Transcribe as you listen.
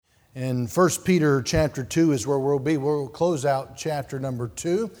And 1 Peter chapter 2 is where we'll be. We'll close out chapter number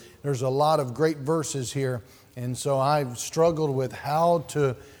 2. There's a lot of great verses here. And so I've struggled with how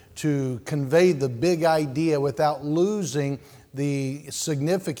to convey the big idea without losing the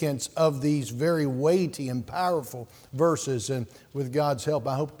significance of these very weighty and powerful verses. And with God's help,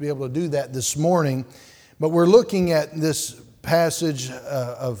 I hope to be able to do that this morning. But we're looking at this passage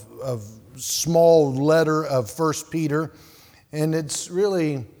of small letter of 1 Peter. And it's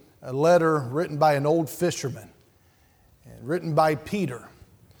really a letter written by an old fisherman, written by Peter.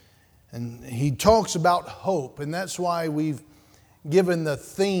 And he talks about hope, and that's why we've given the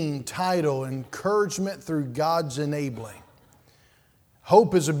theme title, Encouragement Through God's Enabling.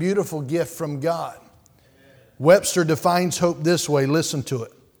 Hope is a beautiful gift from God. Webster defines hope this way, listen to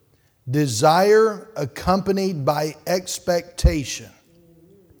it. Desire accompanied by expectation.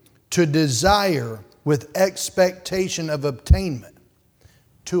 To desire with expectation of obtainment.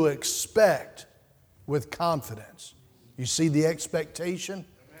 To expect with confidence. You see the expectation?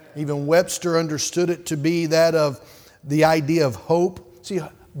 Even Webster understood it to be that of the idea of hope. See,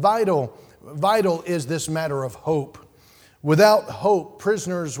 vital is this matter of hope. Without hope,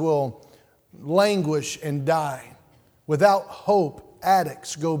 prisoners will languish and die. Without hope,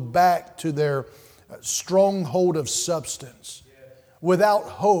 addicts go back to their stronghold of substance. Without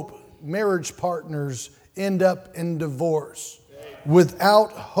hope, marriage partners end up in divorce.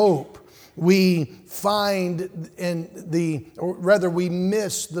 Without hope, we find we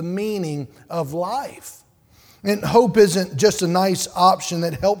miss the meaning of life. And hope isn't just a nice option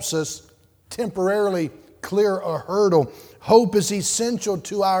that helps us temporarily clear a hurdle. Hope is essential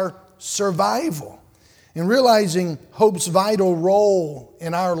to our survival. And realizing hope's vital role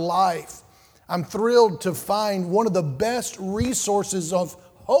in our life, I'm thrilled to find one of the best resources of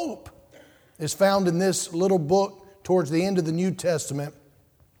hope is found in this little book towards the end of the New Testament,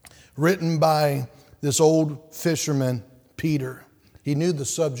 written by this old fisherman, Peter. He knew the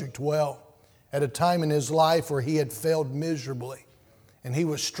subject well at a time in his life where he had failed miserably. And he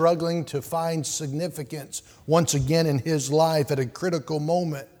was struggling to find significance once again in his life at a critical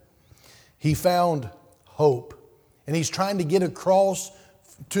moment. He found hope. And he's trying to get across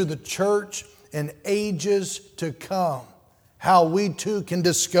to the church in ages to come how we too can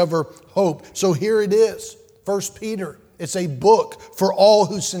discover hope. So here it is, 1 Peter. It's a book for all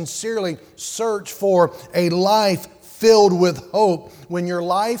who sincerely search for a life filled with hope when your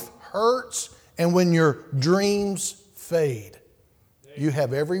life hurts and when your dreams fade. You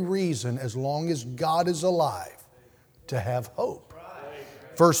have every reason, as long as God is alive, to have hope.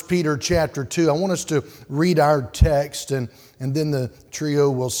 1 Peter chapter 2. I want us to read our text and then the trio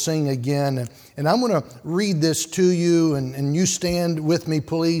will sing again. And I'm going to read this to you and you stand with me,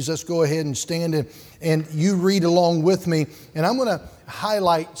 please. Let's go ahead and stand and you read along with me. And I'm going to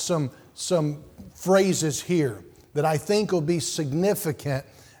highlight some phrases here that I think will be significant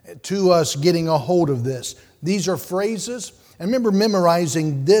to us getting a hold of this. These are phrases. And remember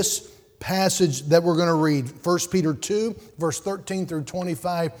memorizing this passage that we're going to read, 1 Peter 2, verse 13 through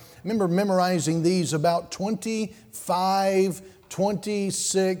 25. Remember memorizing these about 25,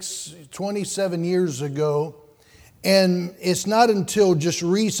 26, 27 years ago. And it's not until just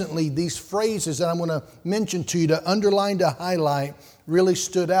recently these phrases that I'm going to mention to you to underline, to highlight, really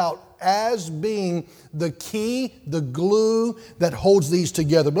stood out as being the key, the glue that holds these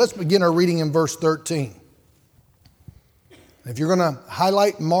together. But let's begin our reading in verse 13. If you're going to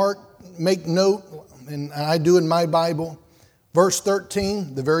highlight, mark, make note, and I do in my Bible, verse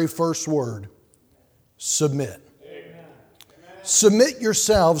 13, the very first word, submit. Amen. Submit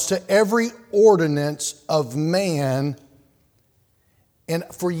yourselves to every ordinance of man. And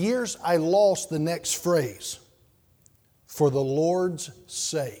for years I lost the next phrase, for the Lord's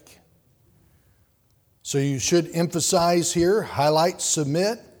sake. So you should emphasize here, highlight,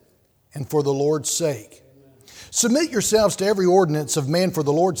 submit, and for the Lord's sake. Submit yourselves to every ordinance of man for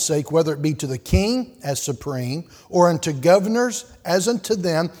the Lord's sake, whether it be to the king as supreme, or unto governors as unto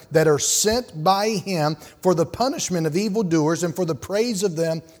them that are sent by him for the punishment of evildoers and for the praise of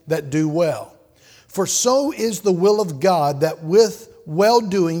them that do well. For so is the will of God, that with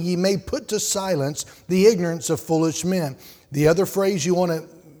well-doing ye may put to silence the ignorance of foolish men. The other phrase you want to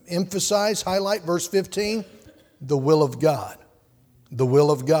emphasize, highlight, verse 15, the will of God. The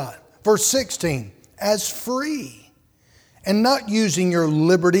will of God. Verse 16, as free, and not using your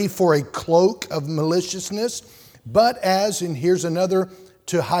liberty for a cloak of maliciousness, but as, and here's another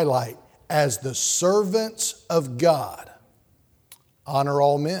to highlight, as the servants of God. Honor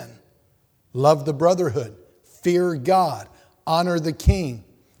all men. Love the brotherhood. Fear God. Honor the king.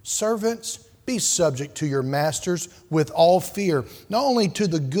 Servants, be Be subject to your masters with all fear, not only to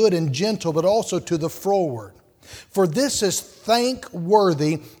the good and gentle, but also to the froward. For this is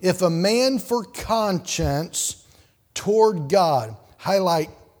thankworthy if a man for conscience toward God, highlight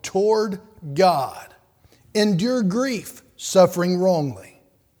toward God, endure grief, suffering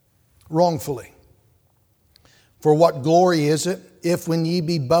wrongfully. For what glory is it, if when ye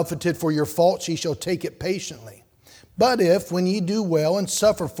be buffeted for your faults, ye shall take it patiently? But if when ye do well and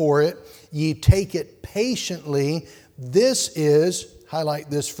suffer for it, ye take it patiently, this is, highlight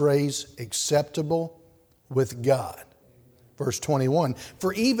this phrase, acceptable with God. Verse 21,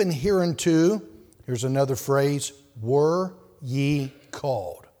 for even hereunto, here's another phrase, were ye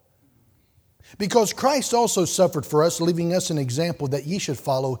called. Because Christ also suffered for us, leaving us an example that ye should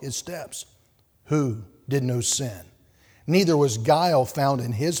follow his steps, who did no sin, neither was guile found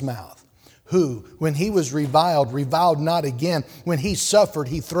in his mouth, who, when he was reviled not again. When he suffered,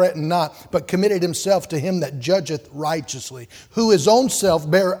 he threatened not, but committed himself to him that judgeth righteously, who his own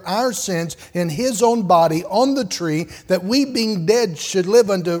self bare our sins in his own body on the tree, that we being dead should live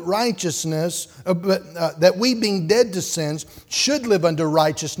unto righteousness, that we being dead to sins should live unto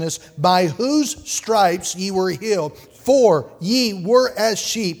righteousness, by whose stripes ye were healed. For ye were as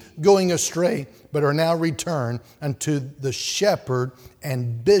sheep going astray, but are now returned unto the shepherd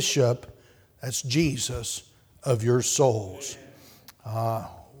and bishop, that's Jesus, of your souls.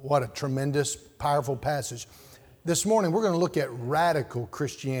 What a tremendous, powerful passage. This morning we're going to look at radical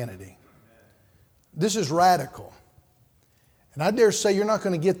Christianity. This is radical. And I dare say you're not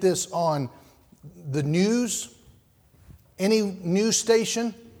going to get this on the news, any news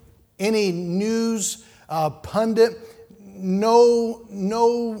station, any news pundit.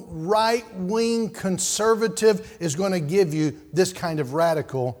 No right-wing conservative is going to give you this kind of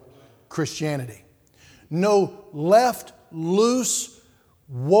radical Christianity. No left, loose,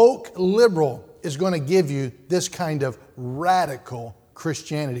 woke liberal is going to give you this kind of radical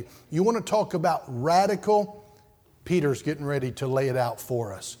Christianity. You want to talk about radical? Peter's getting ready to lay it out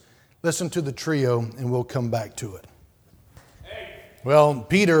for us. Listen to the trio and we'll come back to it. Well,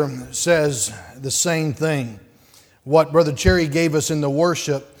 Peter says the same thing. What Brother Cherry gave us in the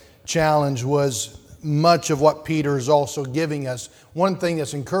worship challenge was much of what Peter is also giving us. One thing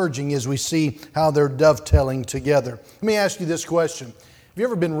that's encouraging is we see how they're dovetailing together. Let me ask you this question. Have you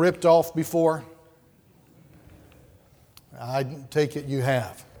ever been ripped off before? I take it you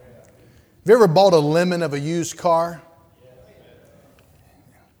have. Have you ever bought a lemon of a used car?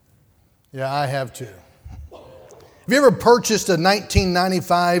 Yeah, I have too. Have you ever purchased a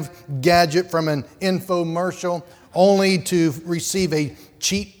 1995 gadget from an infomercial only to receive a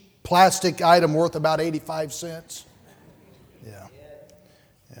cheap plastic item worth about 85 cents? Yeah.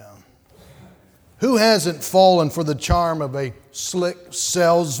 Who hasn't fallen for the charm of a slick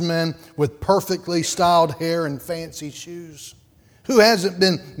salesman with perfectly styled hair and fancy shoes? Who hasn't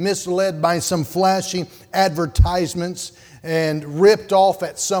been misled by some flashy advertisements and ripped off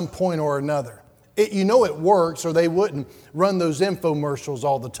at some point or another? You know it works, or they wouldn't run those infomercials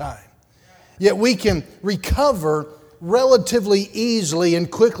all the time. Yet we can recover relatively easily and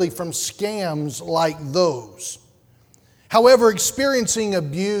quickly from scams like those. However, experiencing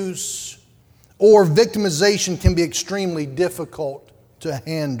abuse or victimization can be extremely difficult to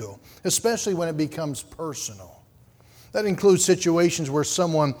handle, especially when it becomes personal. That includes situations where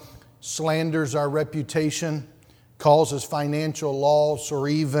someone slanders our reputation, causes financial loss, or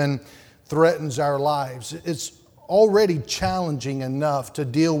even threatens our lives. It's already challenging enough to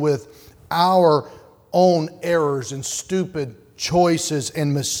deal with our own errors and stupid choices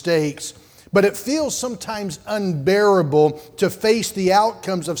and mistakes. But it feels sometimes unbearable to face the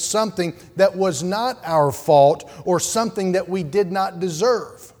outcomes of something that was not our fault or something that we did not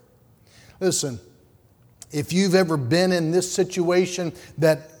deserve. Listen, if you've ever been in this situation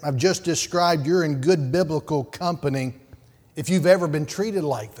that I've just described, you're in good biblical company. If you've ever been treated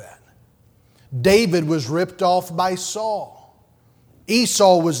like that. David was ripped off by Saul.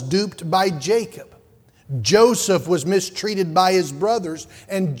 Esau was duped by Jacob. Joseph was mistreated by his brothers,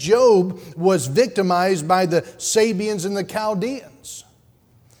 and Job was victimized by the Sabians and the Chaldeans.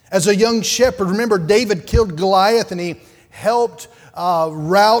 As a young shepherd, remember David killed Goliath and he helped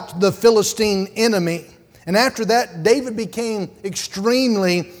rout the Philistine enemy. And after that, David became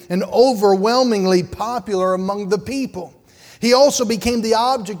extremely and overwhelmingly popular among the people. He also became the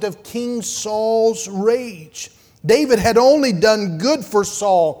object of King Saul's rage. David had only done good for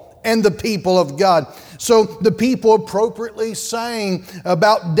Saul and the people of God. So the people appropriately sang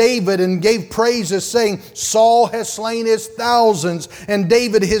about David and gave praises, saying, Saul has slain his thousands and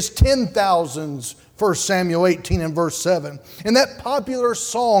David his 10,000s 1 Samuel 18 and verse 7. In that popular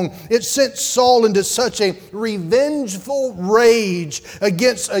song, it sent Saul into such a revengeful rage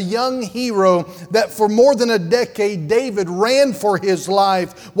against a young hero that for more than a decade, David ran for his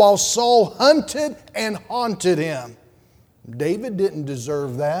life while Saul hunted and haunted him. David didn't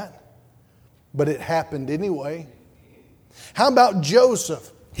deserve that, but it happened anyway. How about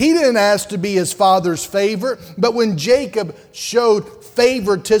Joseph? He didn't ask to be his father's favorite, but when Jacob showed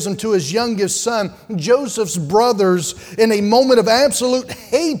favoritism to his youngest son, Joseph's brothers, in a moment of absolute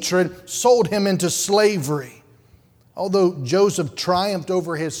hatred, sold him into slavery. Although Joseph triumphed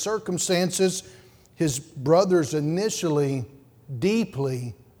over his circumstances, his brothers initially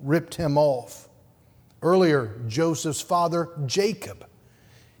deeply ripped him off. Earlier, Joseph's father, Jacob,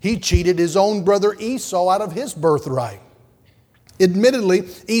 he cheated his own brother Esau out of his birthright. Admittedly,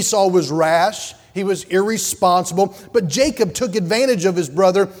 Esau was rash, he was irresponsible, but Jacob took advantage of his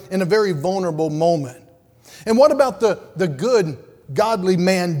brother in a very vulnerable moment. And what about the good, godly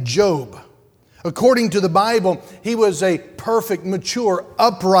man Job? According to the Bible, he was a perfect, mature,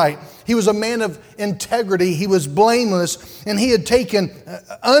 upright. He was a man of integrity. He was blameless, and he had taken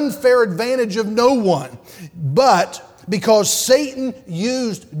unfair advantage of no one. But because Satan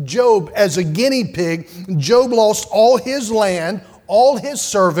used Job as a guinea pig, Job lost all his land, all his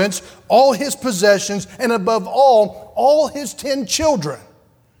servants, all his possessions, and above all his 10 children.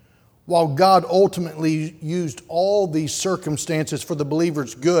 While God ultimately used all these circumstances for the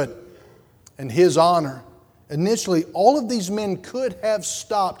believer's good and his honor, initially all of these men could have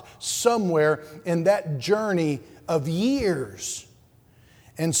stopped somewhere in that journey of years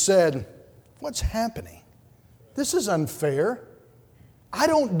and said, "What's happening? This is unfair. I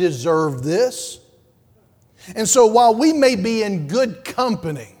don't deserve this." And so while we may be in good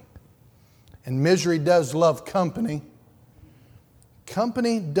company, and misery does love company,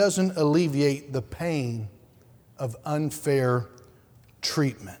 company doesn't alleviate the pain of unfair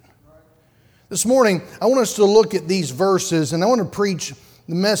treatment. This morning, I want us to look at these verses, and I want to preach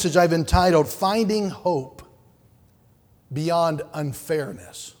the message I've entitled, Finding Hope Beyond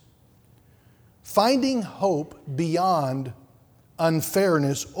Unfairness. Finding hope beyond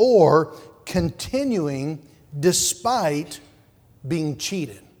unfairness, or continuing despite being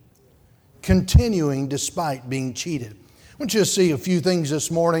cheated. Continuing despite being cheated. I want you to see a few things this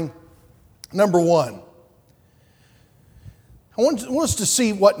morning. Number one, I want us to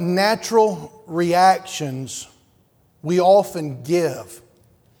see what natural reactions we often give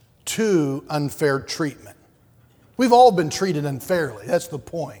to unfair treatment. We've all been treated unfairly. That's the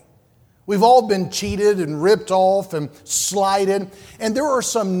point. We've all been cheated and ripped off and slighted. And there are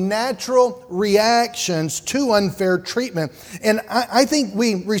some natural reactions to unfair treatment. And I think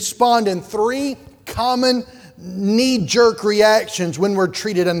we respond in 3 common knee-jerk reactions when we're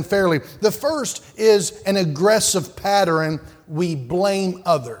treated unfairly. The first is an aggressive pattern. We blame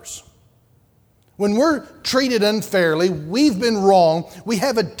others. When we're treated unfairly, we've been wrong, we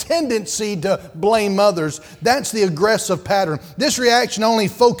have a tendency to blame others. That's the aggressive pattern. This reaction only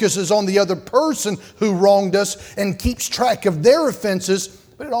focuses on the other person who wronged us and keeps track of their offenses,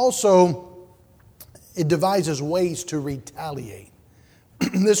 but it devises ways to retaliate.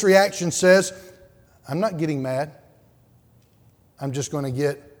 This reaction says, I'm not getting mad. I'm just going to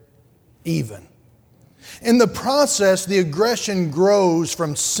get even. In the process, the aggression grows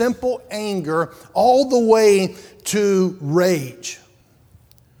from simple anger all the way to rage.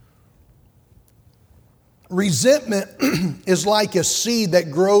 Resentment is like a seed that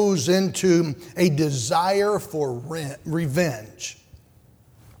grows into a desire for revenge.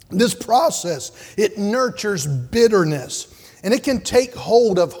 This process, it nurtures bitterness, and it can take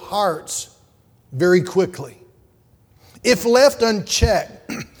hold of hearts very quickly. If left unchecked,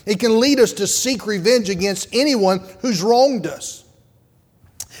 it can lead us to seek revenge against anyone who's wronged us.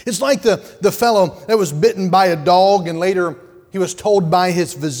 It's like the fellow that was bitten by a dog, and later he was told by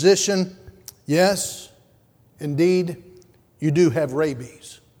his physician, yes, indeed, you do have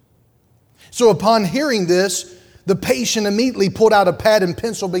rabies. So upon hearing this, the patient immediately pulled out a pad and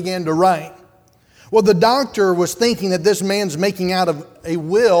pencil, began to write. Well, the doctor was thinking that this man's making out of a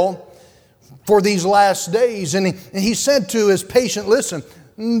will for these last days. And he said to his patient, listen,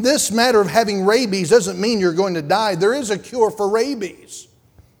 this matter of having rabies doesn't mean you're going to die. There is a cure for rabies.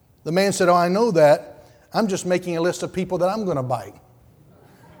 The man said, oh, I know that. I'm just making a list of people that I'm going to bite.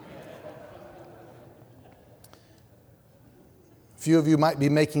 A few of you might be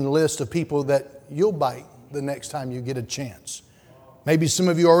making a list of people that you'll bite the next time you get a chance. Maybe some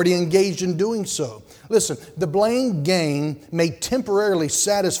of you are already engaged in doing so. Listen, the blame game may temporarily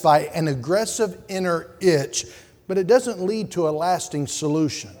satisfy an aggressive inner itch, but it doesn't lead to a lasting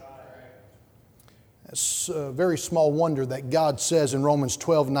solution. It's very small wonder that God says in Romans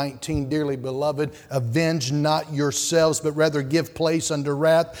 12:19, "Dearly beloved, avenge not yourselves, but rather give place unto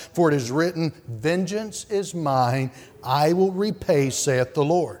wrath, for it is written, Vengeance is mine, I will repay, saith the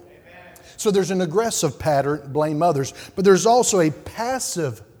Lord." Amen. So there's an aggressive pattern, blame others, but there's also a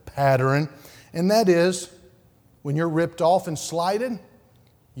passive pattern, and that is when you're ripped off and slighted,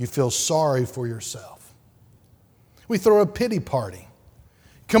 you feel sorry for yourself. We throw a pity party,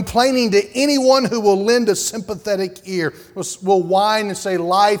 complaining to anyone who will lend a sympathetic ear. Will whine and say,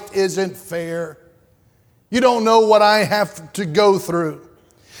 life isn't fair. You don't know what I have to go through.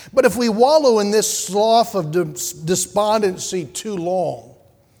 But if we wallow in this slough of despondency too long,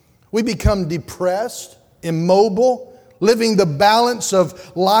 we become depressed, immobile, living the balance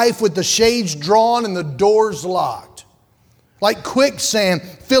of life with the shades drawn and the doors locked. Like quicksand,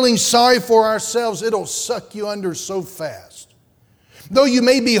 feeling sorry for ourselves, it'll suck you under so fast. Though you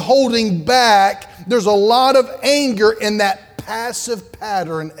may be holding back, there's a lot of anger in that passive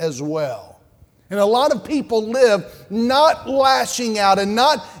pattern as well. And a lot of people live not lashing out and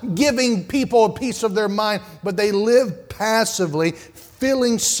not giving people a piece of their mind, but they live passively,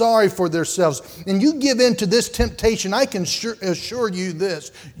 feeling sorry for themselves. And you give in to this temptation, I can assure you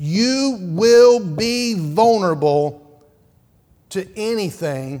this, you will be vulnerable to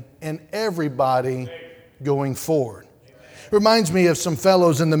anything and everybody going forward. Reminds me of some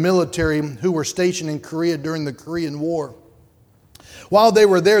fellows in the military who were stationed in Korea during the Korean War. While they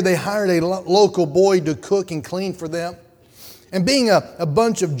were there, they hired a local boy to cook and clean for them. And being a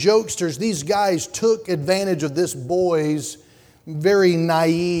bunch of jokesters, these guys took advantage of this boy's very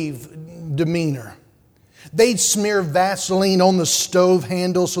naive demeanor. They'd smear Vaseline on the stove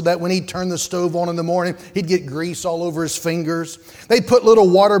handle so that when he turned the stove on in the morning, he'd get grease all over his fingers. They'd put little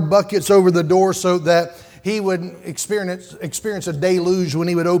water buckets over the door so that he would experience a deluge when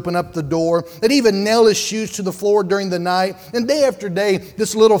he would open up the door. They'd even nail his shoes to the floor during the night. And day after day,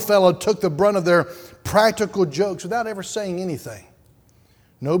 this little fellow took the brunt of their practical jokes without ever saying anything.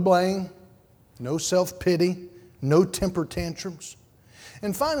 No blame, no self-pity, no temper tantrums.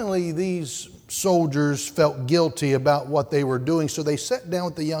 And finally, these soldiers felt guilty about what they were doing. So they sat down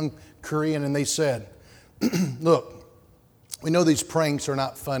with the young Korean and they said, look, we know these pranks are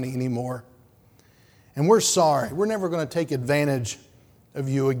not funny anymore. And we're sorry. We're never going to take advantage of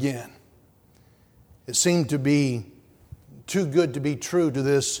you again. It seemed to be too good to be true to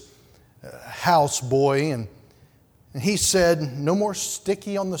this houseboy. And he said, no more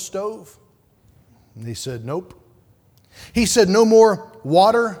sticky on the stove? And they said, nope. He said, no more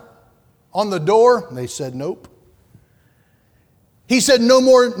water on the door? And they said, nope. He said, no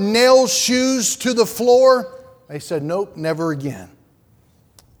more nail shoes to the floor? They said, nope, never again.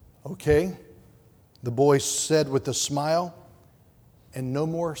 Okay. The boy said with a smile, and no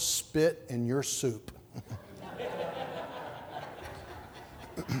more spit in your soup.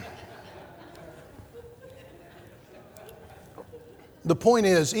 The point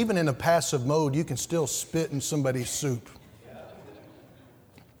is, even in a passive mode, you can still spit in somebody's soup.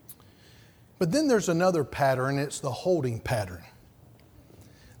 But then there's another pattern, it's the holding pattern.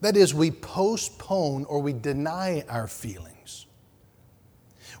 That is, we postpone or we deny our feelings.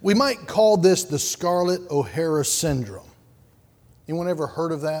 We might call this the Scarlett O'Hara syndrome. Anyone ever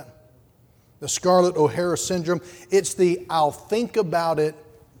heard of that? The Scarlett O'Hara syndrome. It's the I'll think about it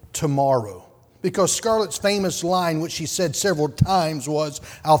tomorrow. Because Scarlett's famous line, which she said several times, was,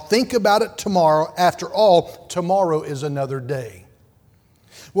 I'll think about it tomorrow. After all, tomorrow is another day.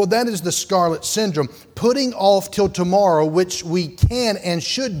 Well, that is the Scarlett syndrome. Putting off till tomorrow, which we can and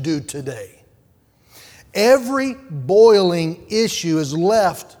should do today. Every boiling issue is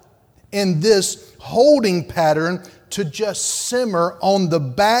left in this holding pattern to just simmer on the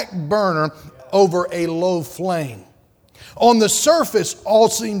back burner over a low flame. On the surface, all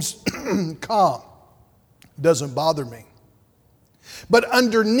seems calm. Doesn't bother me. But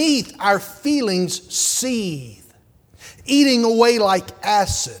underneath, our feelings seethe, eating away like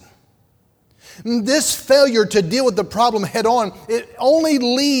acid. This failure to deal with the problem head on, it only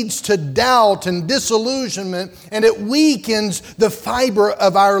leads to doubt and disillusionment, and it weakens the fiber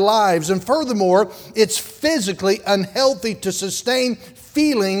of our lives. And furthermore, it's physically unhealthy to sustain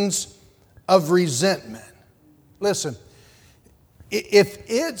feelings of resentment. Listen, if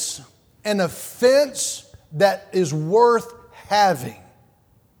it's an offense that is worth having,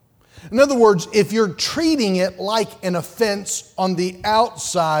 in other words, if you're treating it like an offense on the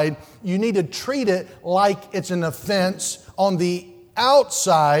outside, you need to treat it like it's an offense on the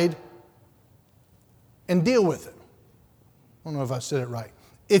outside and deal with it. I don't know if I said it right.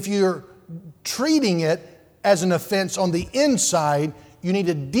 If you're treating it as an offense on the inside, You need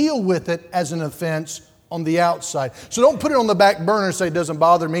to deal with it as an offense on the outside. So don't put it on the back burner and say it doesn't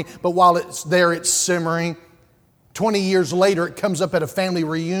bother me, but while it's there, it's simmering. 20 years later, it comes up at a family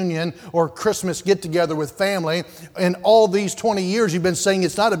reunion or Christmas get-together with family. And all these 20 years, you've been saying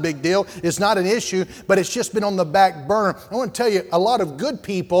it's not a big deal, it's not an issue, but it's just been on the back burner. I want to tell you, a lot of good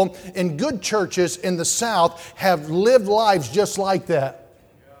people in good churches in the South have lived lives just like that.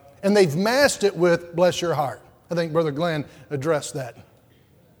 And they've masked it with, bless your heart. I think Brother Glenn addressed that.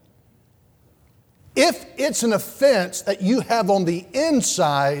 If it's an offense that you have on the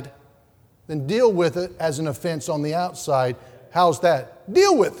inside, then deal with it as an offense on the outside. How's that?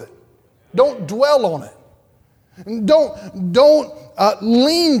 Deal with it. Don't dwell on it. Don't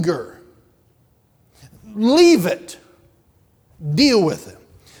linger. Leave it. Deal with it.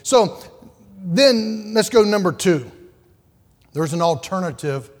 So then let's go to number 2. There's an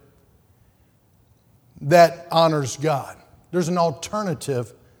alternative that honors God. There's an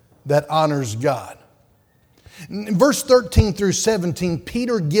alternative that honors God. In verse 13 through 17,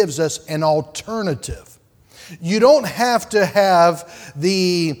 Peter gives us an alternative. You don't have to have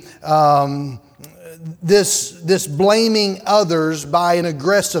this blaming others by an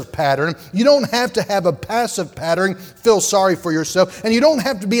aggressive pattern. You don't have to have a passive pattern, feel sorry for yourself. And you don't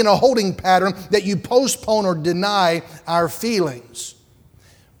have to be in a holding pattern that you postpone or deny our feelings.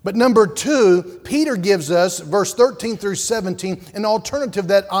 But number 2, Peter gives us, verse 13 through 17, an alternative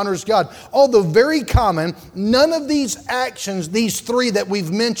that honors God. Although very common, none of these actions, these 3 that we've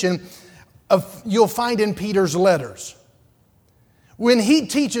mentioned, you'll find in Peter's letters. When he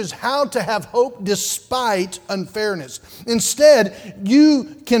teaches how to have hope despite unfairness. Instead,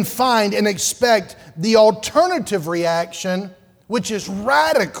 you can find and expect the alternative reaction, which is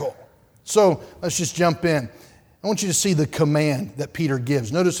radical. So let's just jump in. I want you to see the command that Peter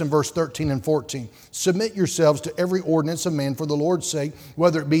gives. Notice in verse 13 and 14. Submit yourselves to every ordinance of man for the Lord's sake,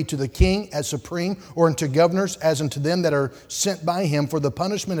 whether it be to the king as supreme or unto governors as unto them that are sent by him for the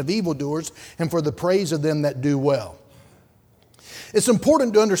punishment of evildoers and for the praise of them that do well. It's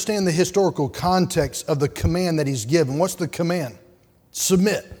important to understand the historical context of the command that he's given. What's the command?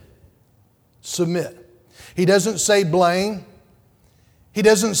 Submit. Submit. He doesn't say blame. He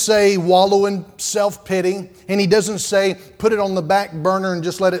doesn't say wallow in self-pity, and he doesn't say put it on the back burner and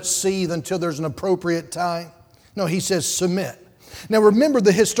just let it seethe until there's an appropriate time. No, he says submit. Now remember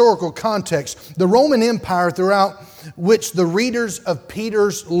the historical context. The Roman Empire, throughout which the readers of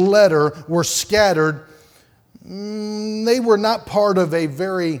Peter's letter were scattered, they were not part of a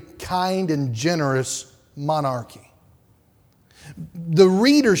very kind and generous monarchy. The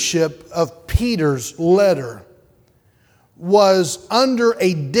readership of Peter's letter was under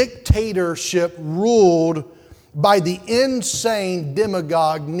a dictatorship ruled by the insane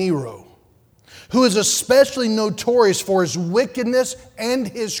demagogue Nero, who is especially notorious for his wickedness and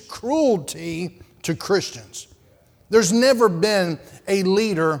his cruelty to Christians. There's never been a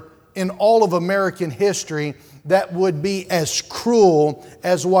leader in all of American history that would be as cruel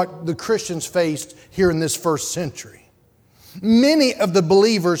as what the Christians faced here in this first century. Many of the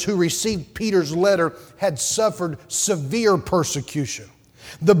believers who received Peter's letter had suffered severe persecution.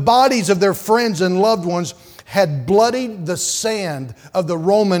 The bodies of their friends and loved ones had bloodied the sand of the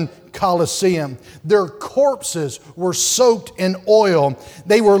Roman Colosseum. Their corpses were soaked in oil.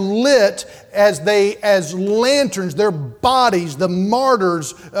 They were lit as lanterns. Their bodies, the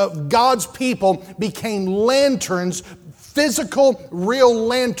martyrs of God's people, became lanterns, physical, real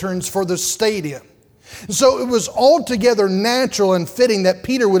lanterns for the stadium. So it was altogether natural and fitting that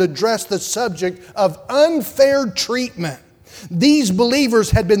Peter would address the subject of unfair treatment. These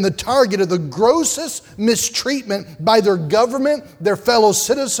believers had been the target of the grossest mistreatment by their government, their fellow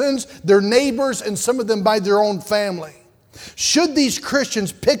citizens, their neighbors, and some of them by their own family. Should these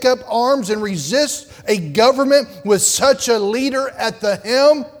Christians pick up arms and resist a government with such a leader at the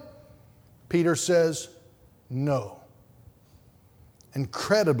helm? Peter says, no.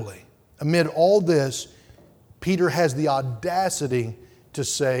 Incredibly, amid all this, Peter has the audacity to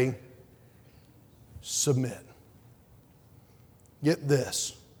say, submit. Get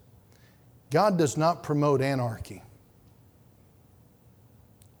this. God does not promote anarchy.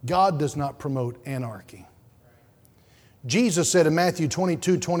 God does not promote anarchy. Jesus said in Matthew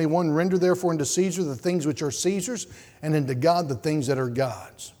 22:21, render therefore unto Caesar the things which are Caesar's, and unto God the things that are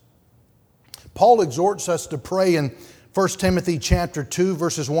God's. Paul exhorts us to pray in 1 Timothy chapter 2,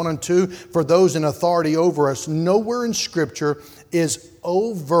 verses 1 and 2, for those in authority over us. Nowhere in Scripture is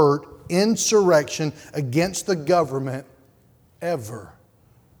overt insurrection against the government ever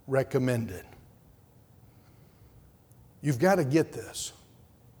recommended. You've got to get this.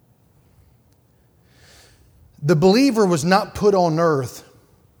 The believer was not put on earth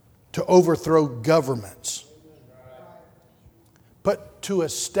to overthrow governments, but to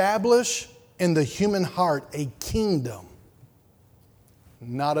establish in the human heart a kingdom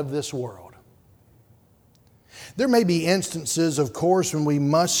not of this world. There may be instances, of course, when we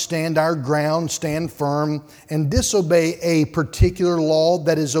must stand our ground, stand firm, and disobey a particular law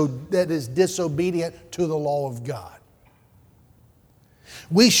that is disobedient to the law of God.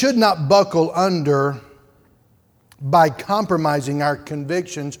 We should not buckle under by compromising our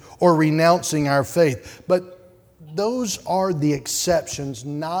convictions or renouncing our faith. But those are the exceptions,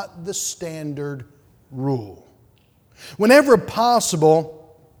 not the standard rule. Whenever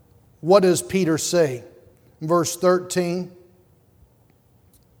possible, what does Peter say? In verse 13,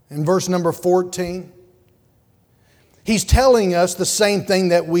 in verse number 14, he's telling us the same thing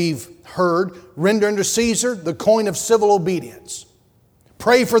that we've heard. Render unto Caesar the coin of civil obedience.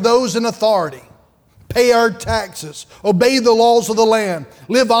 Pray for those in authority. Pay our taxes. Obey the laws of the land.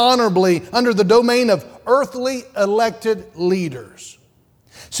 Live honorably under the domain of earthly elected leaders.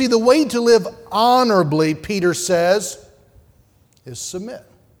 See, the way to live honorably, Peter says, is submit.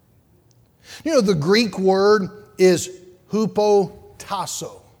 You know, the Greek word is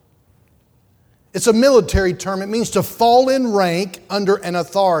hupotasso. It's a military term. It means to fall in rank under an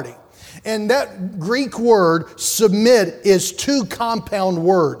authority. And that Greek word, submit, is two compound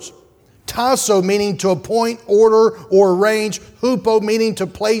words. Tasso meaning to appoint, order, or arrange. Hupo meaning to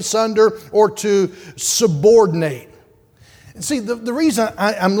place under or to subordinate. See, the reason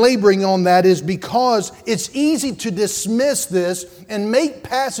I'm laboring on that is because it's easy to dismiss this and make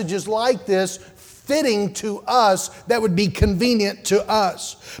passages like this fitting to us that would be convenient to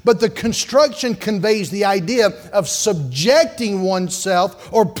us. But the construction conveys the idea of subjecting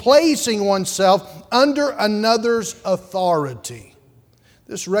oneself or placing oneself under another's authority.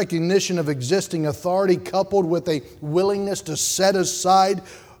 This recognition of existing authority coupled with a willingness to set aside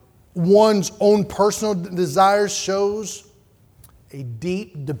one's own personal desires shows a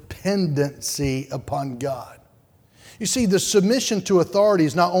deep dependency upon God. You see, the submission to authority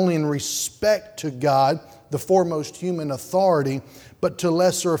is not only in respect to God, the foremost human authority, but to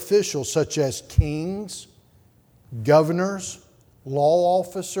lesser officials such as kings, governors, law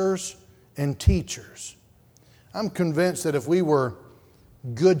officers, and teachers. I'm convinced that if we were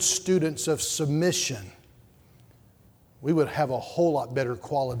good students of submission, we would have a whole lot better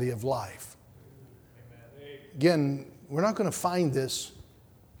quality of life. Again, we're not going to find this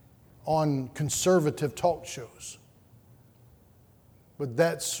on conservative talk shows. But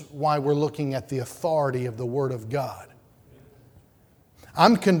that's why we're looking at the authority of the Word of God.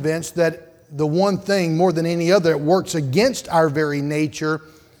 I'm convinced that the one thing more than any other that works against our very nature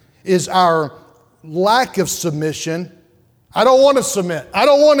is our lack of submission. I don't want to submit. I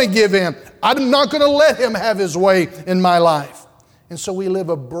don't want to give in. I'm not going to let Him have His way in my life. And so we live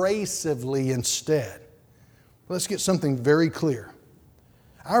abrasively instead. Let's get something very clear.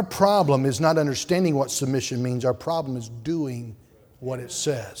 Our problem is not understanding what submission means. Our problem is doing what it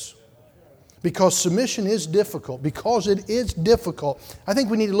says. Because submission is difficult. Because it is difficult, I think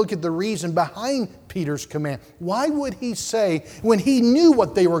we need to look at the reason behind Peter's command. Why would he say, when he knew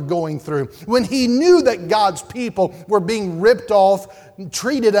what they were going through, when he knew that God's people were being ripped off,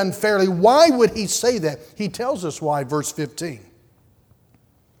 treated unfairly, why would he say that? He tells us why, verse 15.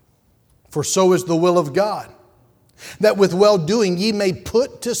 For so is the will of God, that with well-doing ye may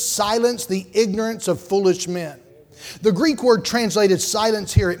put to silence the ignorance of foolish men. The Greek word translated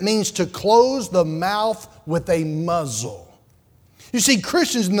silence here, it means to close the mouth with a muzzle. You see,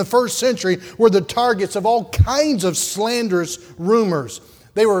 Christians in the first century were the targets of all kinds of slanderous rumors.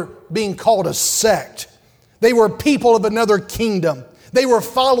 They were being called a sect. They were people of another kingdom. They were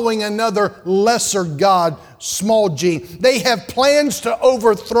following another lesser god, small g. They have plans to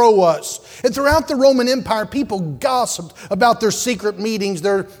overthrow us. And throughout the Roman Empire, people gossiped about their secret meetings,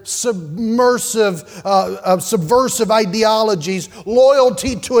 their subversive ideologies,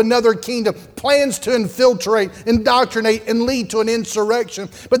 loyalty to another kingdom, plans to infiltrate, indoctrinate, and lead to an insurrection.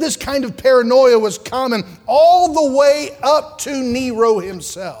 But this kind of paranoia was common all the way up to Nero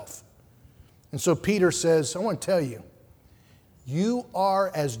himself. And so Peter says, I want to tell you, you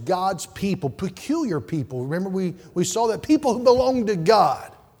are, as God's people, peculiar people. Remember, we saw that people who belong to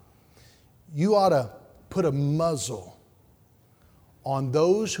God. You ought to put a muzzle on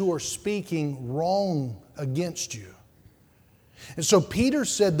those who are speaking wrong against you. And so Peter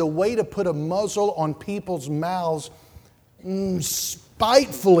said the way to put a muzzle on people's mouths,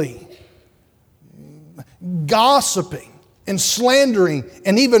 spitefully, gossiping, and slandering,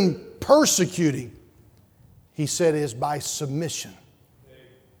 and even persecuting, he said, is by submission.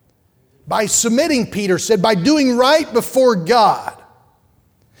 By submitting, Peter said, by doing right before God.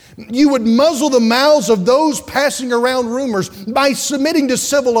 You would muzzle the mouths of those passing around rumors. By submitting to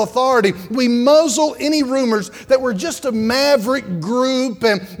civil authority, we muzzle any rumors that we're just a maverick group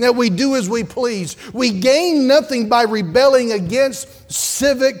and that we do as we please. We gain nothing by rebelling against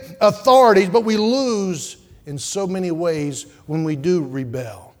civic authorities, but we lose in so many ways when we do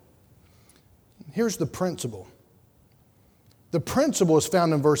rebel. Here's the principle. The principle is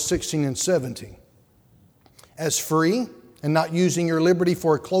found in verse 16 and 17. As free and not using your liberty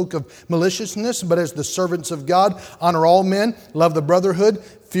for a cloak of maliciousness, but as the servants of God, honor all men, love the brotherhood,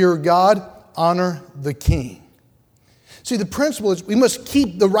 fear God, honor the king. See, the principle is we must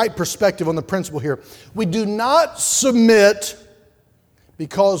keep the right perspective on the principle here. We do not submit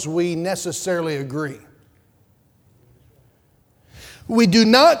because we necessarily agree. We do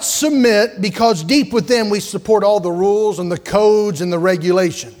not submit because deep within we support all the rules and the codes and the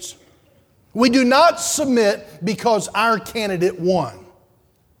regulations. We do not submit because our candidate won.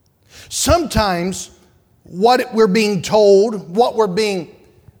 Sometimes what we're being told, what we're being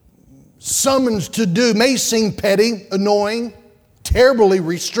summoned to do may seem petty, annoying, terribly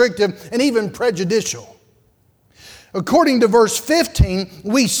restrictive, and even prejudicial. According to verse 15,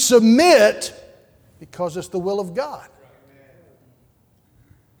 we submit because it's the will of God.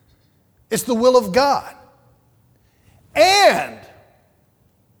 It's the will of God. And,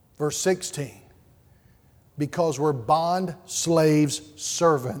 verse 16, because we're bond slaves,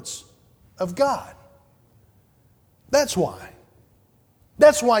 servants of God. That's why.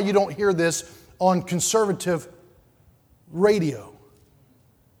 That's why you don't hear this on conservative radio.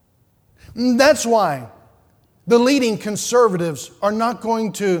 That's why the leading conservatives are not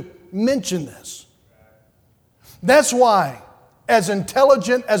going to mention this. That's why, as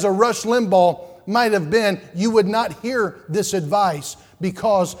intelligent as a Rush Limbaugh might have been, you would not hear this advice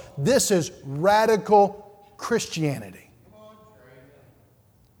because this is radical Christianity.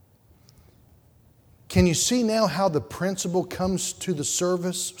 Can you see now how the principle comes to the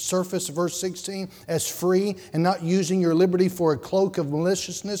surface, verse 16, as free and not using your liberty for a cloak of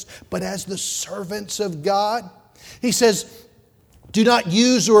maliciousness, but as the servants of God? He says, do not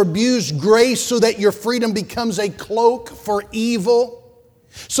use or abuse grace so that your freedom becomes a cloak for evil.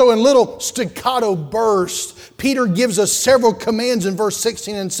 So in little staccato bursts, Peter gives us several commands in verse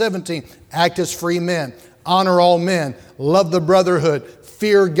 16 and 17. Act as free men, honor all men, love the brotherhood,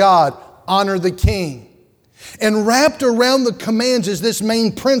 fear God, honor the king. And wrapped around the commands is this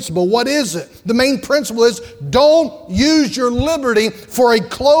main principle. What is it? The main principle is don't use your liberty for a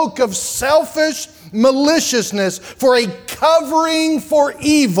cloak of selfish maliciousness, for a covering for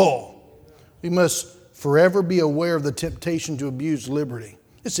evil. We must forever be aware of the temptation to abuse liberty.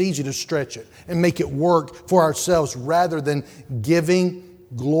 It's easy to stretch it and make it work for ourselves rather than giving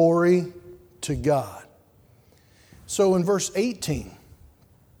glory to God. So in verse 18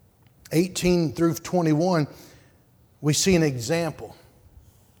 through 21, we see an example.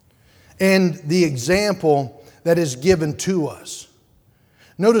 And the example that is given to us.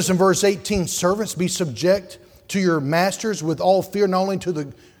 Notice in verse 18, servants, be subject to your masters with all fear, not only to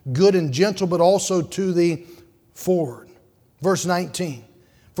the good and gentle, but also to the forward. Verse 19,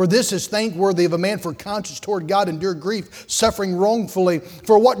 for this is thankworthy of a man for conscience toward God endure grief, suffering wrongfully.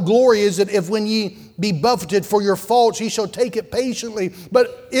 For what glory is it if when ye be buffeted for your faults, ye shall take it patiently?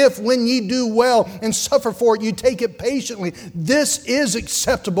 But if when ye do well and suffer for it, you take it patiently, this is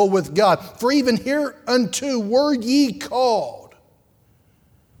acceptable with God. For even hereunto were ye called.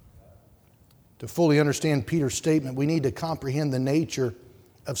 To fully understand Peter's statement, we need to comprehend the nature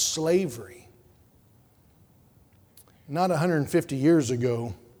of slavery. Not 150 years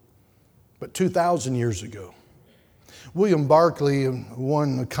ago, but 2,000 years ago. William Barclay,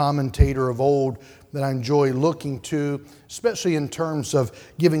 one commentator of old that I enjoy looking to, especially in terms of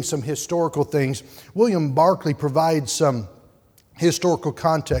giving some historical things, William Barclay provides some historical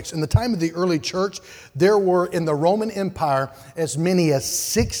context. In the time of the early church, there were in the Roman Empire as many as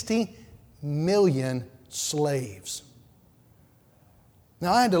 60 million slaves.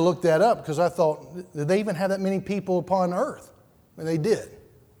 Now, I had to look that up because I thought, did they even have that many people upon earth? And they did.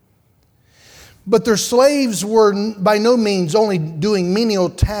 But their slaves were by no means only doing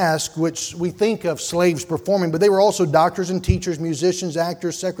menial tasks, which we think of slaves performing, but they were also doctors and teachers, musicians,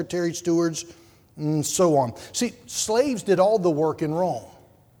 actors, secretaries, stewards, and so on. See, slaves did all the work in Rome.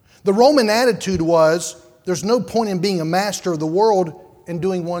 The Roman attitude was, there's no point in being a master of the world and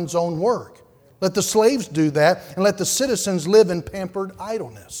doing one's own work. Let the slaves do that and let the citizens live in pampered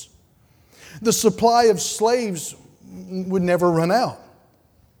idleness. The supply of slaves would never run out.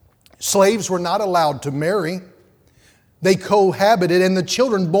 Slaves were not allowed to marry. They cohabited, and the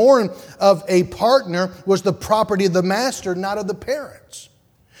children born of a partner was the property of the master, not of the parents.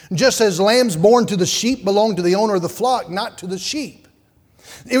 Just as lambs born to the sheep belong to the owner of the flock, not to the sheep.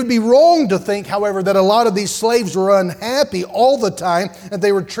 It would be wrong to think, however, that a lot of these slaves were unhappy all the time, that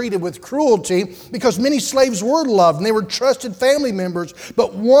they were treated with cruelty, because many slaves were loved and they were trusted family members.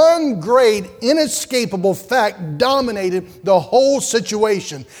 But one great, inescapable fact dominated the whole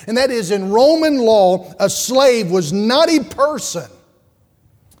situation, and that is, in Roman law, a slave was not a person,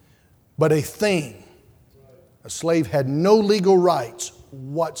 but a thing. A slave had no legal rights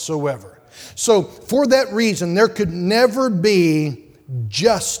whatsoever. So, for that reason, there could never be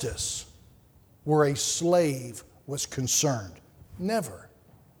justice where a slave was concerned. Never.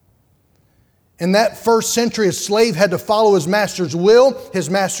 In that first century, a slave had to follow his master's will, his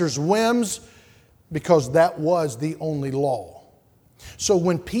master's whims, because that was the only law. So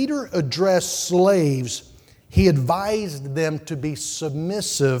when Peter addressed slaves, he advised them to be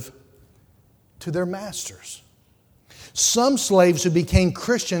submissive to their masters. Some slaves who became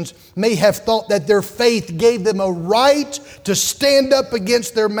Christians may have thought that their faith gave them a right to stand up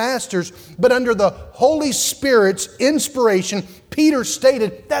against their masters, but under the Holy Spirit's inspiration, Peter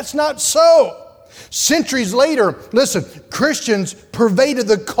stated that's not so. Centuries later, listen, Christians pervaded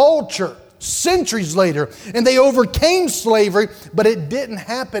the culture. Centuries later, and they overcame slavery, but it didn't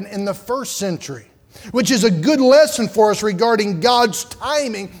happen in the first century. Which is a good lesson for us regarding God's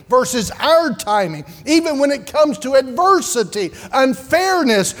timing versus our timing. Even when it comes to adversity,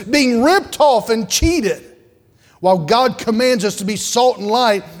 unfairness, being ripped off and cheated. While God commands us to be salt and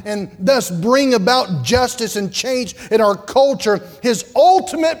light and thus bring about justice and change in our culture, His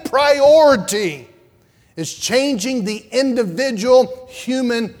ultimate priority is changing the individual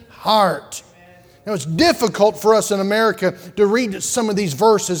human heart. Now, it's difficult for us in America to read some of these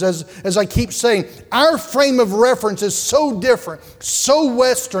verses, as I keep saying. Our frame of reference is so different, so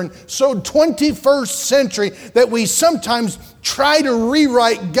Western, so 21st century, that we sometimes try to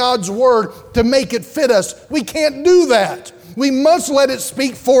rewrite God's Word to make it fit us. We can't do that. We must let it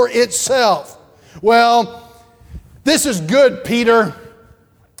speak for itself. Well, this is good, Peter,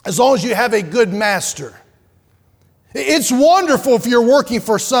 as long as you have a good master. It's wonderful if you're working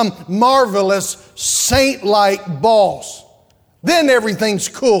for some marvelous saint-like boss. Then everything's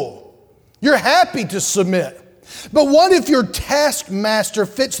cool. You're happy to submit. But what if your taskmaster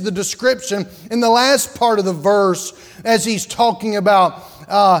fits the description in the last part of the verse as he's talking about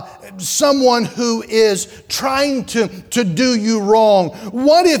someone who is trying to do you wrong?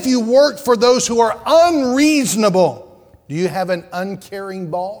 What if you work for those who are unreasonable? Do you have an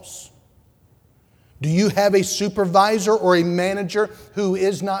uncaring boss? Do you have a supervisor or a manager who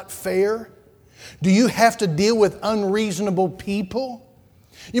is not fair? Do you have to deal with unreasonable people?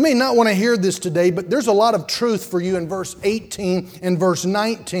 You may not want to hear this today, but there's a lot of truth for you in verse 18 and verse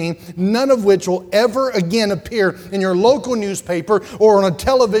 19, none of which will ever again appear in your local newspaper or on a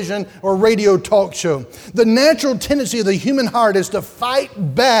television or radio talk show. The natural tendency of the human heart is to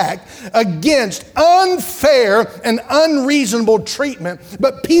fight back against unfair and unreasonable treatment.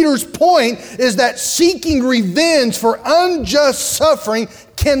 But Peter's point is that seeking revenge for unjust suffering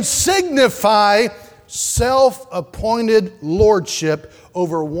can signify self-appointed lordship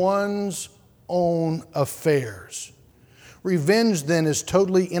over one's own affairs. Revenge, then, is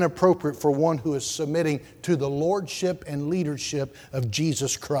totally inappropriate for one who is submitting to the lordship and leadership of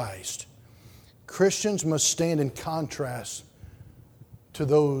Jesus Christ. Christians must stand in contrast to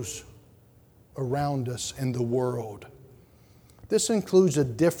those around us in the world. This includes a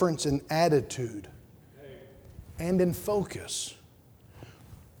difference in attitude and in focus.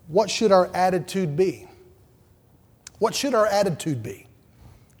 What should our attitude be? What should our attitude be?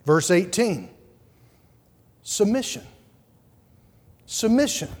 Verse 18, submission.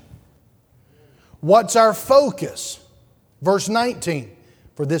 Submission. What's our focus? Verse 19,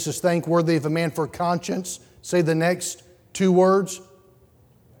 for this is thankworthy of a man for conscience. Say the next two words.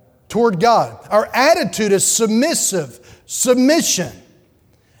 Toward God. Our attitude is submissive, submission.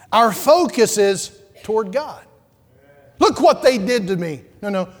 Our focus is toward God. Look what they did to me.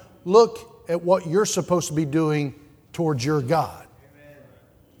 No, look at what you're supposed to be doing towards your God.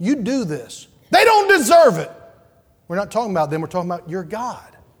 You do this. They don't deserve it. We're not talking about them. We're talking about your God.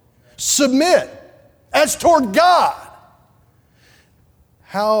 Submit. That's toward God.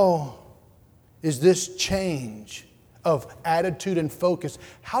 How is this change of attitude and focus?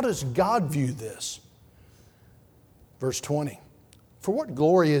 How does God view this? Verse 20. For what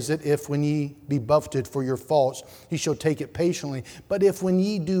glory is it if when ye be buffeted for your faults, ye shall take it patiently? But if when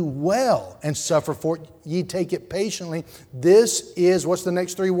ye do well and suffer for it, ye take it patiently, this is, what's the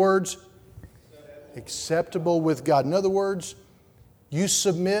next three words? acceptable with God. In other words, you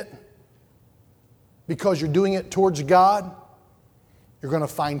submit because you're doing it towards God, you're going to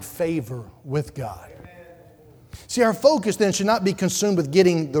find favor with God. See, our focus then should not be consumed with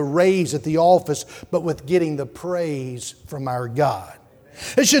getting the raise at the office, but with getting the praise from our God.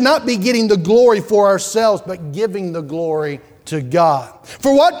 It should not be getting the glory for ourselves, but giving the glory to God.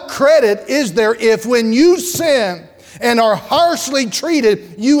 For what credit is there if when you sin and are harshly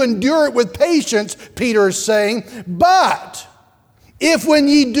treated, you endure it with patience, Peter is saying, but if when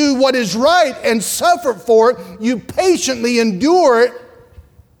ye do what is right and suffer for it, you patiently endure it,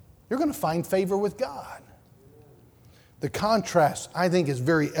 you're going to find favor with God. The contrast, I think, is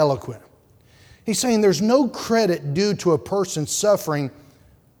very eloquent. He's saying there's no credit due to a person suffering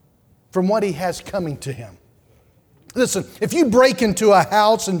from what he has coming to him. Listen, if you break into a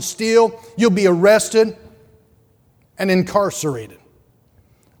house and steal, you'll be arrested and incarcerated.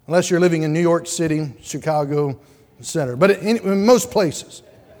 Unless you're living in New York City, Chicago, etc. But in most places.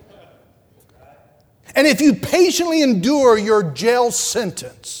 And if you patiently endure your jail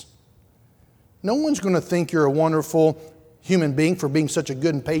sentence, no one's going to think you're a wonderful human being for being such a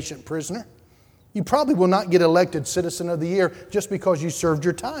good and patient prisoner. You probably will not get elected Citizen of the Year just because you served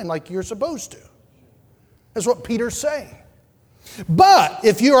your time like you're supposed to. That's what Peter's saying. But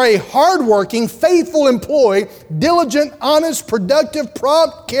if you're a hardworking, faithful employee, diligent, honest, productive,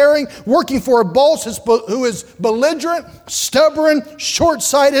 prompt, caring, working for a boss who is belligerent, stubborn,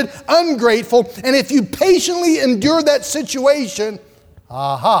 short-sighted, ungrateful, and if you patiently endure that situation,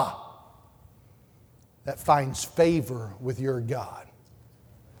 that finds favor with your God.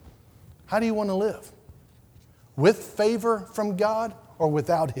 How do you want to live? With favor from God or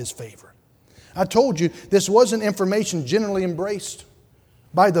without His favor? I told you this wasn't information generally embraced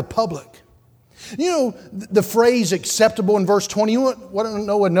by the public. You know the phrase acceptable in verse 20? You want to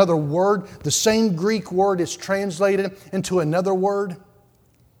know another word? The same Greek word is translated into another word.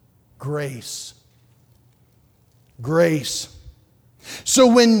 Grace. Grace. So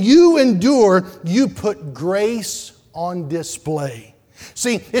when you endure, you put grace on display.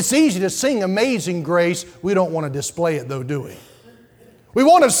 See, it's easy to sing Amazing Grace. We don't want to display it though, do we? We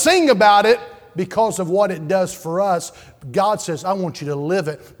want to sing about it because of what it does for us. God says, I want you to live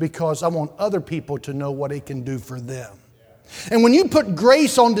it because I want other people to know what it can do for them. And when you put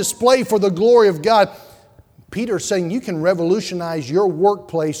grace on display for the glory of God, Peter's saying you can revolutionize your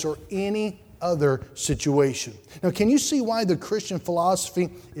workplace or any other situation. Now, can you see why the Christian philosophy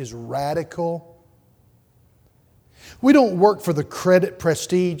is radical? We don't work for the credit,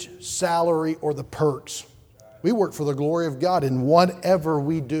 prestige, salary, or the perks. We work for the glory of God in whatever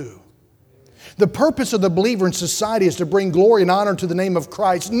we do. The purpose of the believer in society is to bring glory and honor to the name of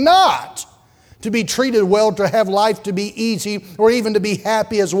Christ, not to be treated well, to have life to be easy, or even to be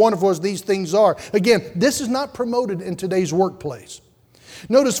happy, as wonderful as these things are. Again, this is not promoted in today's workplace.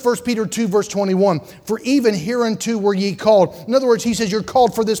 Notice 1 Peter 2 verse 21, for even hereunto were ye called. In other words, he says you're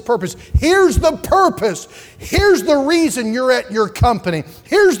called for this purpose. Here's the purpose. Here's the reason you're at your company.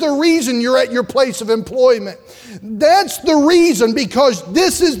 Here's the reason you're at your place of employment. That's the reason, because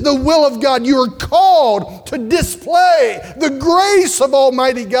this is the will of God. You are called to display the grace of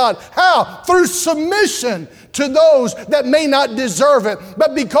Almighty God. How? Through submission to those that may not deserve it,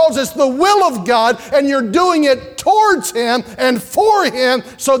 but because it's the will of God and you're doing it towards Him and for Him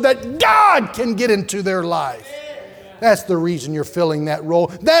so that God can get into their life. That's the reason you're filling that role.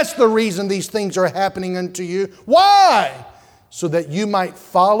 That's the reason these things are happening unto you. Why? So that you might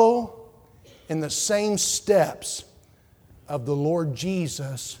follow in the same steps of the Lord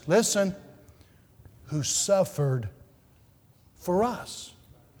Jesus, listen, who suffered for us.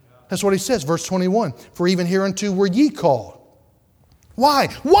 That's what he says, verse 21. For even hereunto were ye called. Why?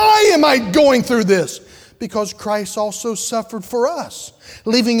 Why am I going through this? Because Christ also suffered for us,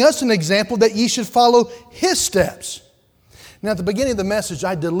 leaving us an example that ye should follow His steps. Now, at the beginning of the message,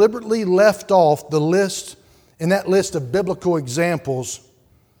 I deliberately left off the list, in that list of biblical examples,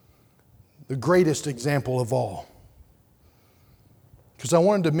 the greatest example of all. Because I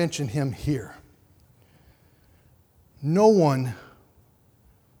wanted to mention Him here. No one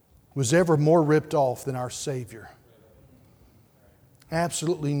was ever more ripped off than our Savior.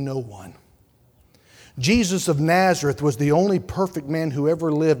 Absolutely no one. Jesus of Nazareth was the only perfect man who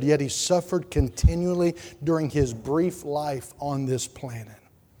ever lived, yet He suffered continually during His brief life on this planet.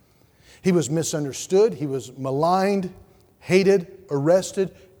 He was misunderstood, He was maligned, hated,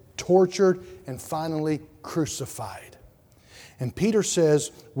 arrested, tortured, and finally crucified. And Peter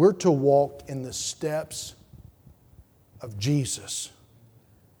says we're to walk in the steps of Jesus.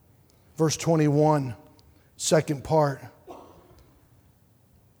 Verse 21, second part.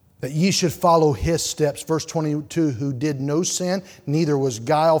 that ye should follow His steps. Verse 22, who did no sin, neither was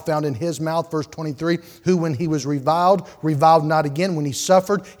guile found in His mouth. Verse 23, who when He was reviled not again. When He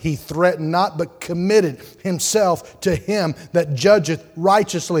suffered, He threatened not, but committed Himself to Him that judgeth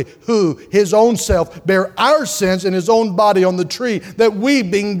righteously, who His own self bare our sins in His own body on the tree, that we,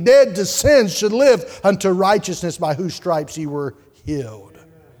 being dead to sins, should live unto righteousness, by whose stripes ye were healed.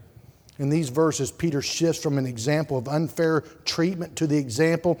 In these verses, Peter shifts from an example of unfair treatment to the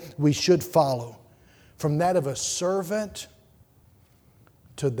example we should follow. From that of a servant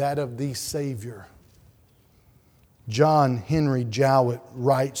to that of the Savior. John Henry Jowett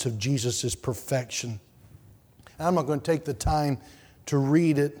writes of Jesus' perfection. I'm not going to take the time to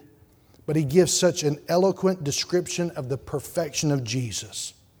read it, but he gives such an eloquent description of the perfection of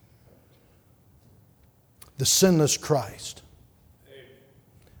Jesus. The sinless Christ.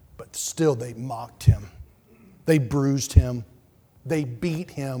 But still they mocked Him. They bruised Him. They beat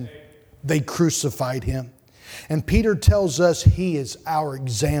Him. They crucified Him. And Peter tells us He is our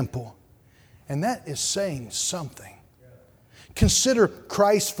example. And that is saying something. Consider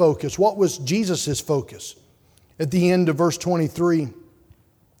Christ's focus. What was Jesus' focus? At the end of verse 23,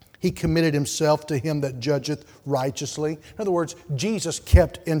 He committed Himself to Him that judgeth righteously. In other words, Jesus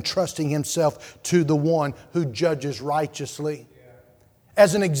kept entrusting Himself to the one who judges righteously.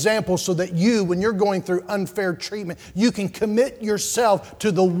 As an example, so that you, when you're going through unfair treatment, you can commit yourself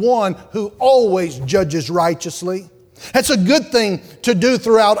to the one who always judges righteously. That's a good thing to do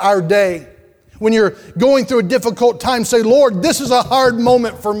throughout our day. When you're going through a difficult time, say, Lord, this is a hard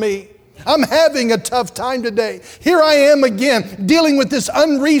moment for me. I'm having a tough time today. Here I am again, dealing with this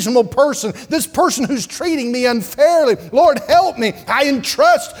unreasonable person, this person who's treating me unfairly. Lord, help me. I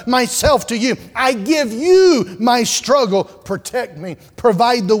entrust myself to You. I give You my struggle. Protect me.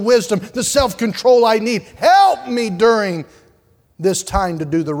 Provide the wisdom, the self-control I need. Help me during this time to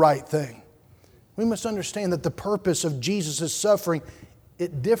do the right thing. We must understand that the purpose of Jesus' suffering,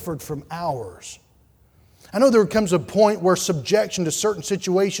 it differed from ours. I know there comes a point where subjection to certain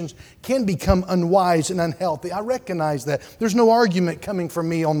situations can become unwise and unhealthy. I recognize that. There's no argument coming from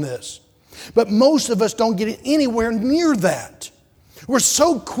me on this. But most of us don't get anywhere near that. We're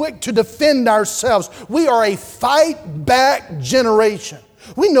so quick to defend ourselves. We are a fight-back generation.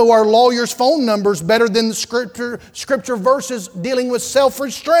 We know our lawyers' phone numbers better than the scripture verses dealing with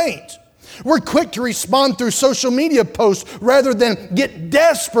self-restraint. We're quick to respond through social media posts rather than get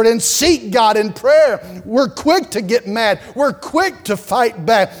desperate and seek God in prayer. We're quick to get mad. We're quick to fight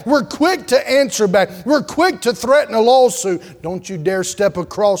back. We're quick to answer back. We're quick to threaten a lawsuit. Don't you dare step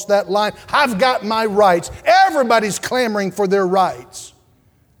across that line. I've got my rights. Everybody's clamoring for their rights.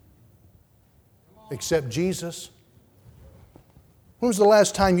 Except Jesus. When was the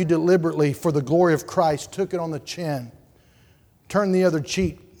last time you deliberately, for the glory of Christ, took it on the chin, turned the other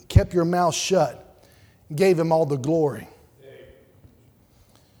cheek, kept your mouth shut, gave Him all the glory?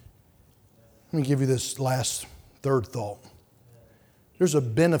 Let me give you this last third thought. There's a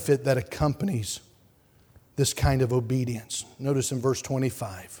benefit that accompanies this kind of obedience. Notice in verse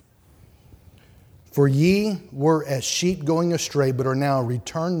 25. For ye were as sheep going astray, but are now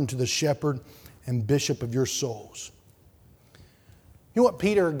returned unto the shepherd and bishop of your souls. You know what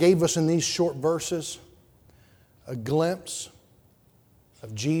Peter gave us in these short verses? A glimpse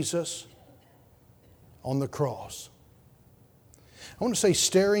of Jesus on the cross. I want to say,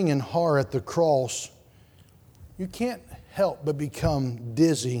 staring in horror at the cross, you can't help but become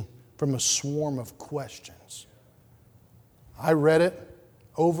dizzy from a swarm of questions. I read it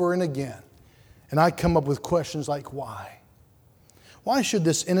over and again, and I come up with questions like, why? Why should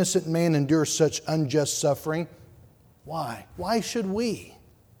this innocent man endure such unjust suffering? Why? Why should we?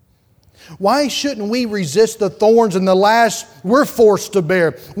 Why shouldn't we resist the thorns and the lash we're forced to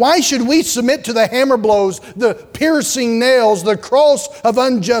bear? Why should we submit to the hammer blows, the piercing nails, the cross of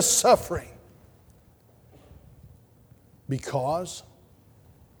unjust suffering? Because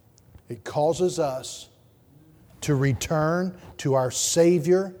it causes us to return to our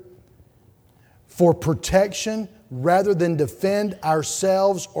Savior for protection rather than defend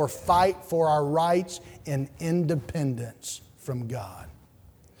ourselves or fight for our rights in independence from God.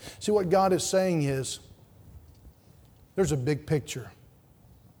 See, what God is saying is, there's a big picture.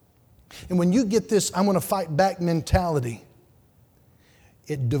 And when you get this, I'm going to fight back mentality,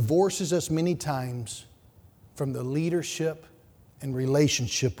 it divorces us many times from the leadership and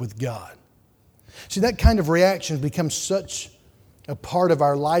relationship with God. See, that kind of reaction becomes such a part of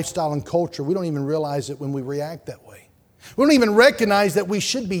our lifestyle and culture, we don't even realize it when we react that way. We don't even recognize that we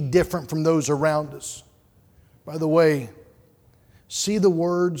should be different from those around us. By the way, see the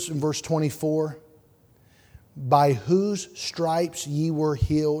words in verse 24? by whose stripes ye were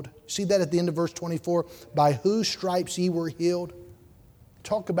healed. See that at the end of verse 24? By whose stripes ye were healed.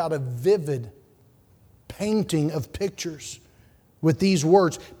 Talk about a vivid painting of pictures with these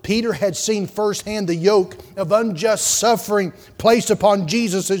words. Peter had seen firsthand the yoke of unjust suffering placed upon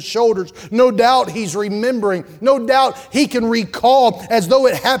Jesus' shoulders. No doubt he's remembering. No doubt he can recall as though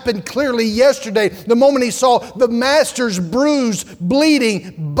it happened clearly yesterday, the moment he saw the Master's bruised,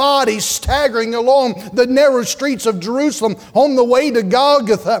 bleeding body staggering along the narrow streets of Jerusalem on the way to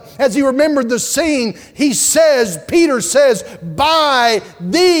Golgotha. As he remembered the scene, Peter says, by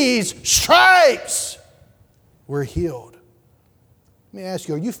these stripes we're healed. Let me ask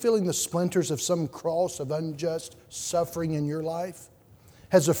you, are you feeling the splinters of some cross of unjust suffering in your life?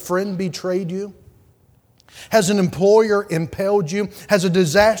 Has a friend betrayed you? Has an employer impelled you? Has a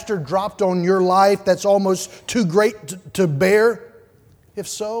disaster dropped on your life that's almost too great to bear? If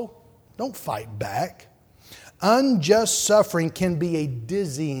so, don't fight back. Unjust suffering can be a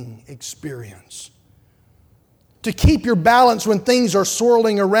dizzying experience. To keep your balance when things are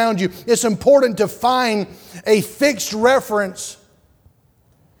swirling around you, it's important to find a fixed reference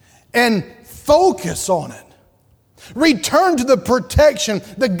and focus on it. Return to the protection,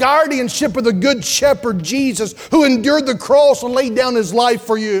 the guardianship of the Good Shepherd Jesus, who endured the cross and laid down His life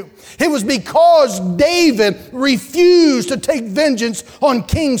for you. It was because David refused to take vengeance on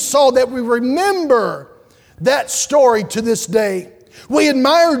King Saul that we remember that story to this day. We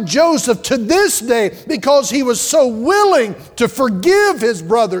admire Joseph to this day because he was so willing to forgive his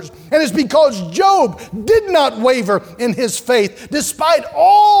brothers. And it's because Job did not waver in his faith despite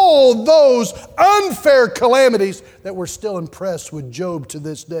all those unfair calamities that we're still impressed with Job to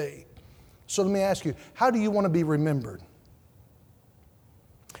this day. So let me ask you, how do you want to be remembered?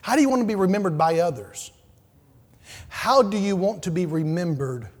 How do you want to be remembered by others? How do you want to be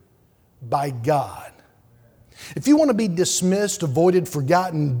remembered by God? If you want to be dismissed, avoided,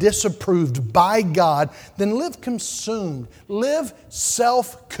 forgotten, disapproved by God, then live consumed. Live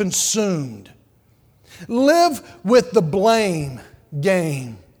self-consumed. Live with the blame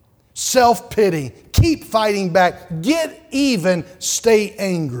game. Self-pity. Keep fighting back. Get even. Stay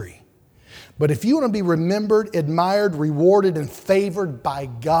angry. But if you want to be remembered, admired, rewarded, and favored by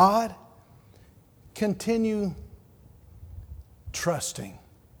God, continue trusting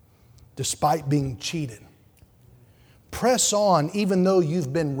despite being cheated. Press on even though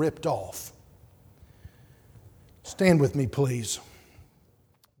you've been ripped off. Stand with me, please.